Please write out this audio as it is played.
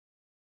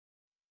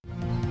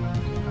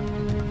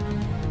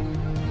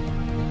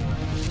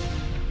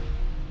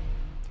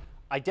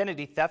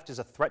Identity theft is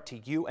a threat to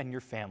you and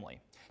your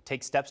family.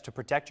 Take steps to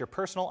protect your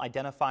personal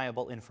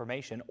identifiable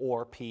information,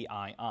 or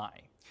PII.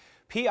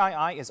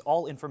 PII is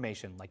all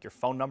information like your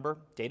phone number,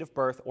 date of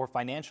birth, or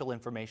financial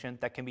information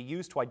that can be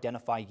used to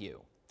identify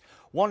you.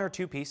 One or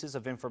two pieces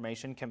of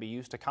information can be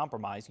used to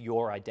compromise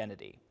your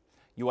identity.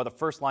 You are the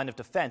first line of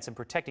defense in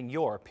protecting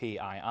your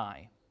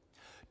PII.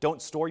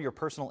 Don't store your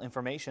personal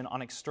information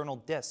on external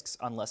disks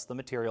unless the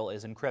material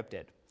is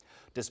encrypted.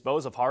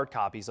 Dispose of hard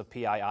copies of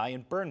PII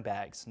in burn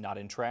bags, not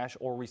in trash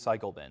or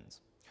recycle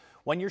bins.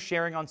 When you're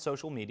sharing on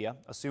social media,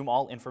 assume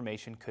all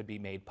information could be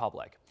made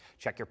public.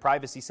 Check your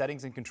privacy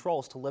settings and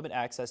controls to limit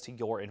access to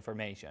your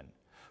information.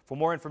 For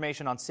more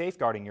information on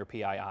safeguarding your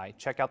PII,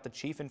 check out the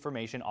Chief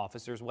Information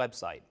Officer's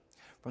website.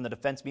 From the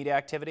Defense Media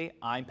Activity,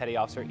 I'm Petty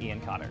Officer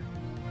Ian Connor.